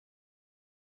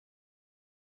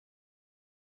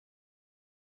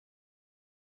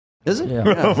Is it? Yeah.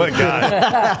 Oh my God!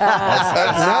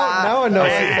 Now I know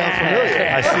it sounds familiar.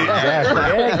 I see.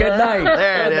 Yeah, good night.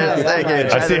 There it is. Thank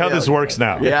you. I see how this works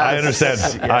now. Yes. I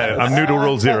understand. I'm new to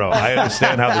Rule Zero. I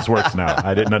understand how this works now.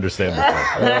 I didn't understand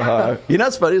before. You know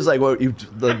what's funny is like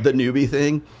the newbie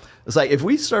thing. It's like if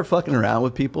we start fucking around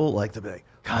with people, like they'll be like,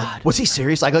 God, was he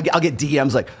serious? Like I'll get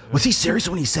DMs like, was he serious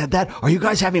when he said that? Are you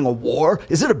guys having a war?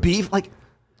 Is it a beef? Like,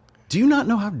 do you not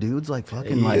know how dudes like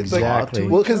fucking like It's like, talk to each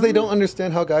well, because they don't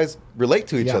understand how guys relate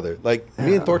to each Yeah. other. Like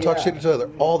me and Thor talk shit to each other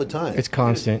all the time. It's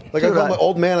constant. Like I call my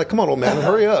old man, like, come on, old man,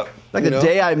 hurry up. Like the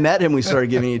day I met him, we started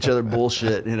giving each other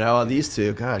bullshit. You know, these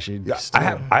two, gosh, I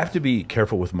have to be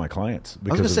careful with my clients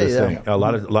because of say, this yeah. thing. A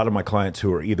lot of my clients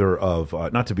who are either of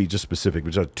not to be just specific,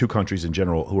 but just two countries in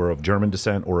general who are of German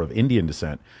descent or of Indian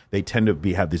descent, they tend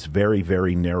to have this very,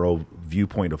 very narrow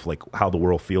viewpoint of like how the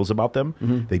world feels about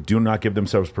them. They do not give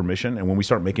themselves permission, and when we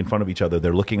start making fun of each other,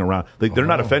 they're looking around. They're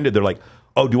not offended. They're like,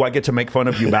 oh, do I get to make fun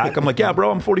of you back? I'm like, yeah,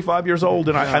 bro, I'm 45 years old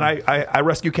and I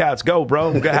rescue cats. Go,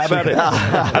 bro. Have at it.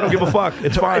 I don't give a fuck.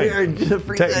 It's fine.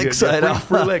 Free licks. I know.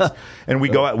 Free licks. And we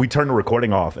go out, we turn the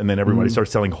recording off, and then everybody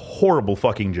starts telling horrible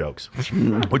fucking jokes,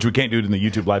 which we can't do in the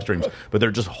YouTube live streams, but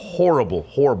they're just horrible,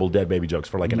 horrible dead baby jokes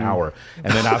for like an hour.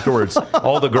 And then afterwards,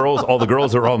 all the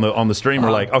girls are on the stream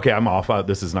are like, okay, I'm off.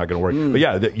 This is not going to work. But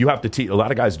yeah, you have to teach. A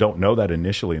lot of guys don't know that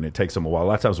initially, and it takes them a while.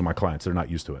 That's how with my clients. They're not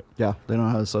used to it. Yeah, they don't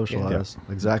know how to socialize.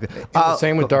 Exactly.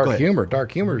 Same with go dark ahead. humor.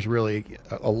 Dark humor is really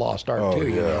a lost art too.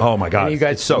 You know? Oh my God, And you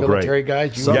guys, it's so military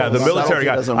great. guys, you Yeah, the military Subtlety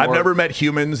guys. doesn't I've work. never met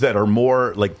humans that are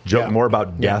more like joke more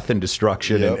about death and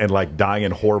destruction and like dying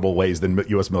in horrible ways than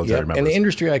U.S. military members. And the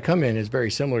industry I come in is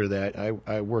very similar to that.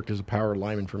 I worked as a power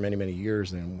lineman for many, many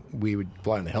years, and we would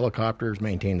fly in the helicopters,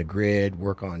 maintain the grid,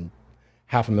 work on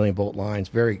 500,000 volt lines.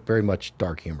 Very, very much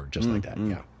dark humor, just like that.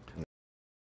 Yeah.